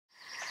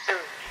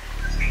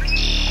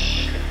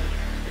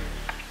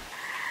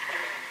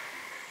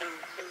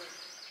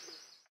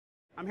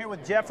I'm here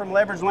with Jeff from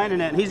Leverage Landing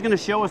Net, and he's going to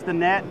show us the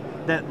net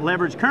that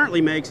Leverage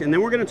currently makes, and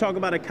then we're going to talk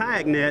about a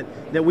kayak net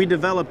that we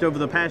developed over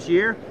the past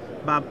year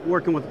by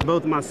working with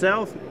both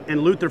myself and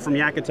Luther from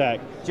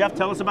YakAttack. Jeff,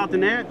 tell us about the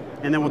net,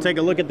 and then we'll take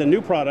a look at the new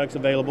products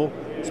available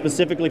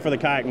specifically for the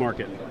kayak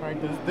market. All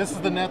right, this is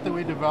the net that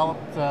we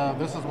developed.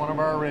 This is one of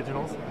our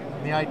originals.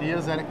 And the idea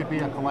is that it could be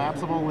a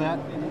collapsible net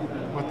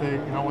with the,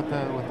 with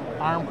the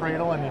arm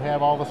cradle, and you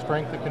have all the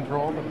strength and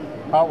control.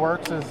 But how it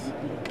works is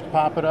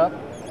pop it up.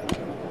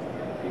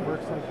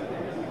 Works like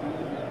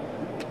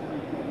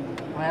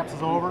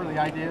collapses over. The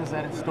idea is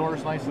that it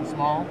stores nice and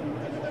small.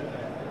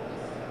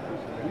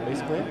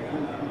 Basically.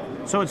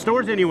 So it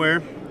stores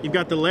anywhere. You've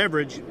got the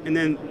leverage, and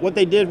then what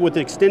they did with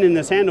extending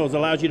this handle is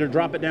allows you to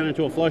drop it down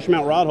into a flush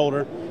mount rod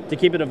holder to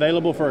keep it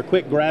available for a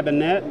quick grab and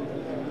net.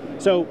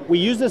 So we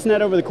used this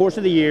net over the course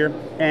of the year,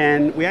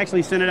 and we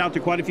actually sent it out to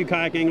quite a few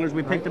kayak anglers.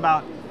 We picked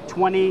about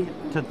 20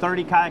 to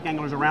 30 kayak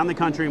anglers around the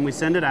country, and we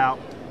send it out.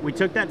 We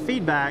took that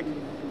feedback,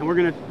 and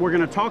we're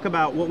gonna talk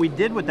about what we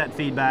did with that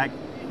feedback.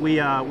 We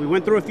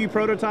went through a few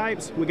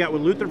prototypes. We got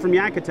with Luther from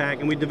YakAttack,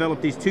 and we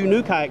developed these two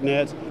new kayak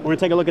nets. We're gonna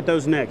take a look at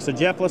those next. So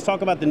Jeff, let's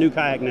talk about the new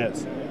kayak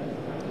nets.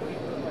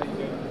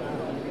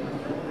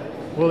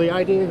 Well, the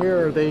idea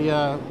here, they,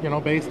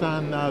 based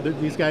on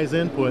these guys'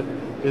 input,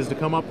 is to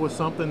come up with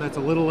something that's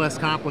a little less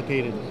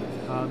complicated.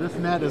 This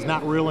net is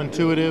not real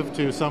intuitive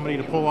to somebody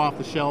to pull off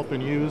the shelf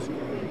and use,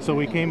 so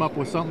we came up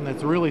with something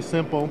that's really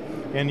simple,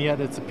 and yet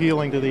it's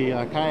appealing to the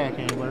kayak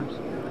anglers,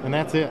 and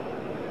that's it.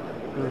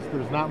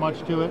 There's not much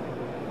to it.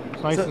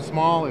 It's nice and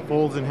small, it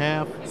folds in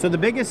half. So the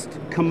biggest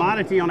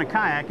commodity on a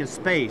kayak is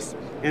space.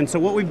 And so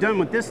what we've done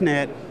with this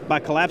net, by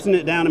collapsing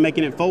it down and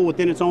making it fold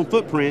within its own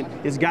footprint,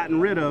 is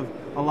gotten rid of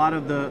a lot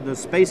of the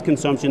space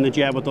consumption that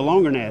you have with the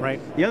longer net. Right.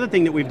 The other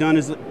thing that we've done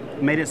is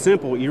made it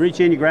simple. You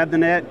reach in, you grab the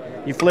net,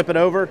 you flip it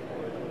over,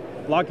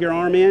 lock your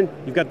arm in,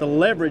 you've got the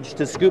leverage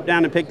to scoop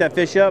down and pick that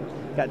fish up.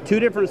 Got two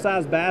different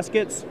size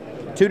baskets,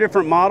 two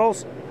different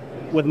models,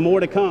 with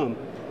more to come.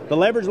 The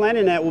Leverage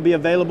Landing Net will be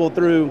available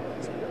through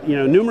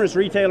numerous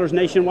retailers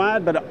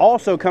nationwide, but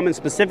also coming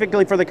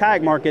specifically for the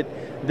kayak market.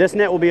 This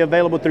net will be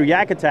available through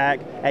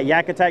YakAttack at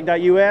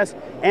yakattack.us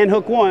and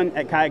Hook One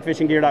at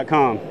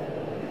kayakfishinggear.com.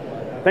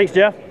 Thanks,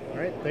 Jeff. All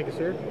right, thank you,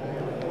 sir.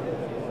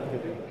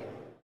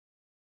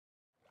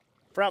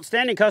 For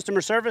outstanding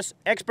customer service,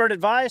 expert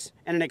advice,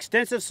 and an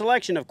extensive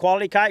selection of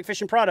quality kayak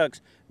fishing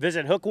products,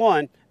 visit Hook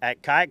One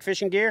at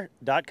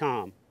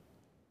kayakfishinggear.com.